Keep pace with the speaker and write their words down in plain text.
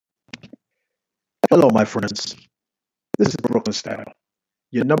Hello, my friends. This is Brooklyn Style,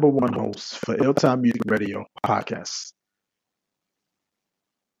 your number one host for Ill-Time Music Radio podcast.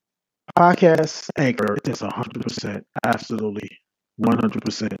 Podcast Anchor is 100%, absolutely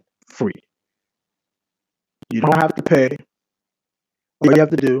 100% free. You don't have to pay. All you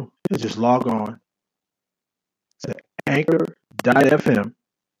have to do is just log on to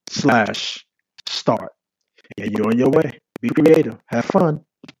anchor.fm/start. And you're on your way. Be creative. Have fun.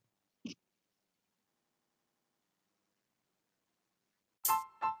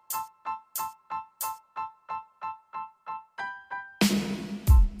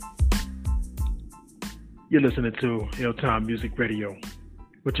 You're listening to Ill-Time Music Radio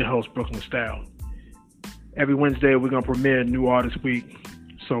with your host, Brooklyn Style. Every Wednesday, we're going to premiere New Artist Week.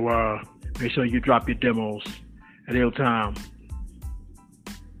 So make sure you drop your demos at Ill-Time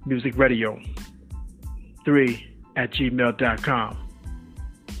Music Radio 3@gmail.com.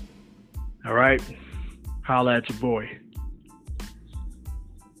 All right? Holla at your boy.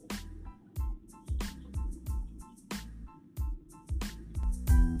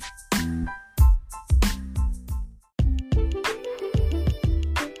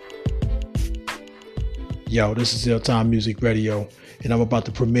 Yo, this is Ill-Time Music Radio, and I'm about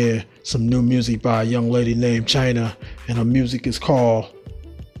to premiere some new music by a young lady named China, and her music is called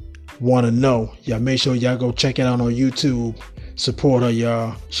Wanna Know. Y'all make sure y'all go check it out on YouTube. Support her,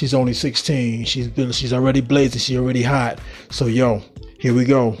 y'all. She's only 16. She's already blazing. She's already hot. So, yo, here we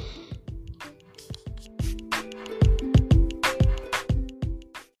go.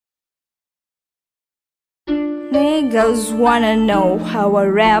 Niggas wanna know how I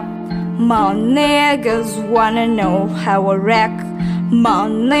rap. My niggas wanna know how I wreck. My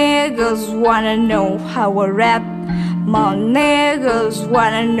niggas wanna know how I rap. My niggas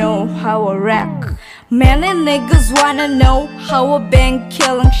wanna know how I wreck. Many niggas wanna know how I been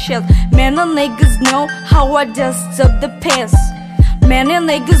killing shit. Many niggas know how I dust up the piss. Many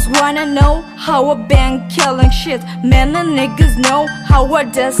niggas wanna know how I been killing shit. Many niggas know how I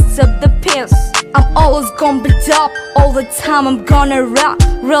dust up the piss. I'm always gonna be dope, all the time I'm gonna rap.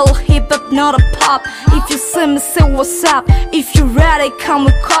 Real hip-hop, not a pop. If you see me, say what's up. If you ready, come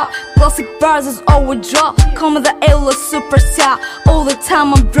with cop. Classic bars is all we drop. Come with the A-list superstar. All the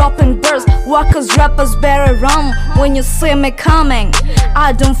time I'm dropping bars. Walkers, rappers better run when you see me coming.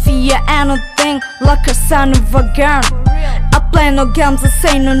 I don't fear anything like a son of a gun. I play no games, I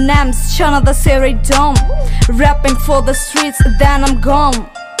say no names. Channel the series dumb. Rapping for the streets, then I'm gone.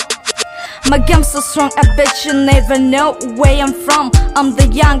 My game's so strong, I bet you never know where I'm from. I'm the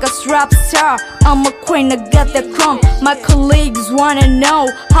youngest rap star, I'm a queen, I got the crown. My colleagues wanna know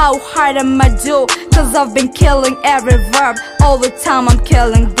how hard am I do, cause I've been killing every verb. All the time I'm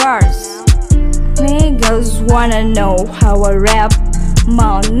killing bars. Niggas wanna know how I rap.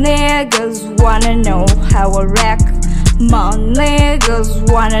 My niggas wanna know how I wreck. My niggas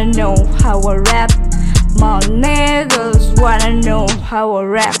wanna know how I rap. My niggas wanna know how I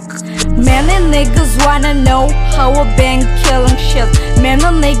wreck. Many niggas wanna know how I been killing shit. Many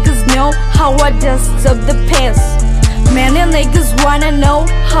niggas know how I dust up the piss. Many niggas wanna know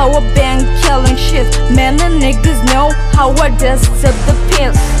how I been killing shit. Many niggas know how I dust up the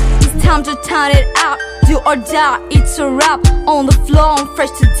piss. It's time to turn it up, do or die, it's a rap. On the floor, I'm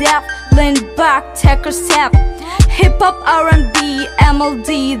fresh to death. Lean back, take a step. Hip-hop, R&B,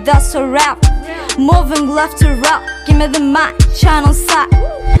 MLD, that's a rap. Moving left to right, give me the mic, channel side.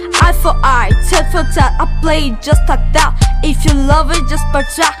 Eye for eye, tat for tat, I play it just like that. If you love it, just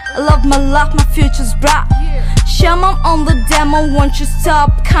partake. I love my life, my future's bright. Shaman on the demo, won't you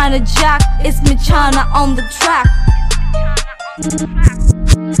stop, kinda jack. It's me, China, on the track.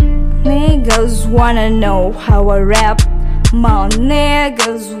 Niggas wanna know how I rap. My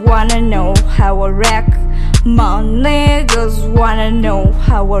niggas wanna know how I wreck. My niggas wanna know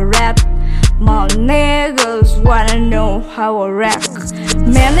how I rap. My niggas wanna know how I wreck.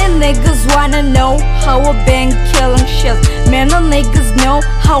 Many niggas wanna know how I been killing shit. Many niggas know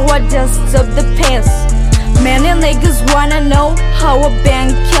how I dust up the piss. Many niggas wanna know how I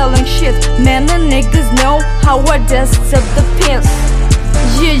been killing shit. Many niggas know how I dust up the piss.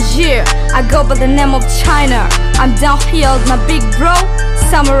 Yeah, I go by the name of China. I'm downhill, my big bro,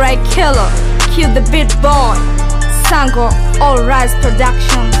 Samurai Killer. Kill the beat boy, Sango, All Rise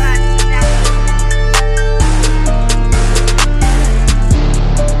Productions.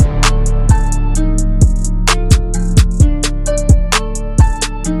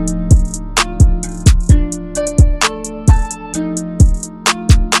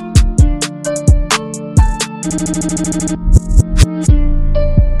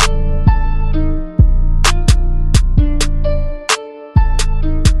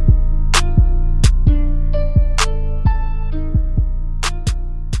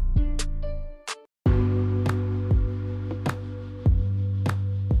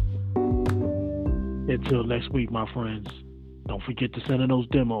 Until next week, my friends, don't forget to send in those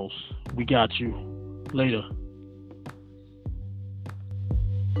demos. We got you. Later.